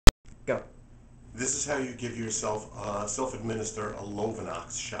Go. This is how you give yourself self-administer a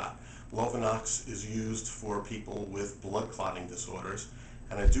Lovenox shot. Lovenox is used for people with blood clotting disorders,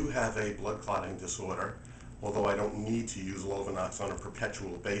 and I do have a blood clotting disorder, although I don't need to use Lovenox on a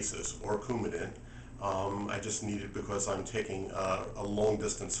perpetual basis or Coumadin. I just need it because I'm taking a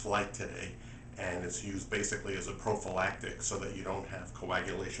long-distance flight today, and it's used basically as a prophylactic so that you don't have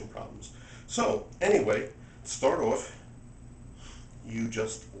coagulation problems. So anyway, to start off, you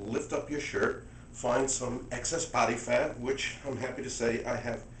just lift up your shirt, find some excess body fat, which I'm happy to say I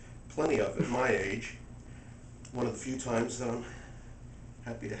have plenty of at my age. One of the few times that I'm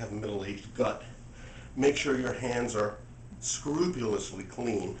happy to have a middle-aged gut. Make sure your hands are scrupulously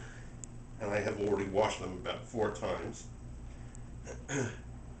clean, and I have already washed them about 4 times.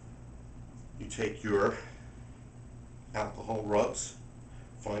 You take your alcohol rubs,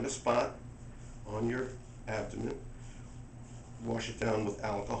 find a spot on your abdomen, wash it down with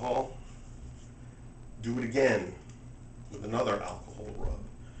alcohol, do it again with another alcohol rub.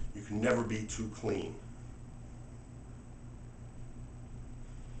 You can never be too clean.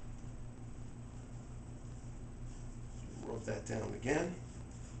 Rub that down again.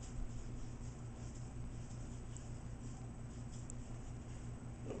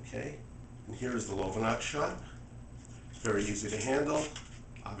 Okay, and here's the Lovenox shot. Very easy to handle,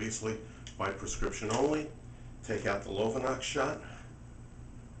 obviously by prescription only. Take out the Lovenox shot,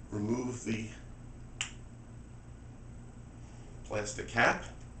 remove the plastic cap,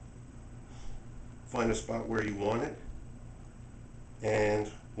 find a spot where you want it,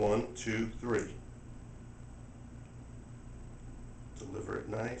 and 1, 2, 3. Deliver it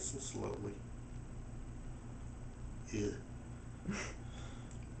nice and slowly. Ew.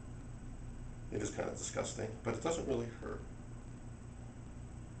 It is kind of disgusting, but it doesn't really hurt.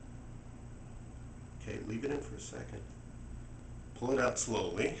 Okay, leave it in for a second. Pull it out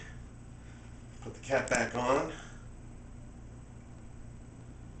slowly. Put the cap back on.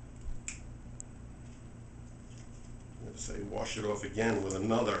 I'm going to say wash it off again with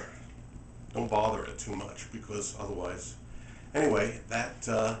another. Don't bother it too much because otherwise. Anyway,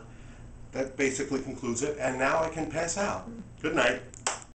 that basically concludes it, and now I can pass out. Good night.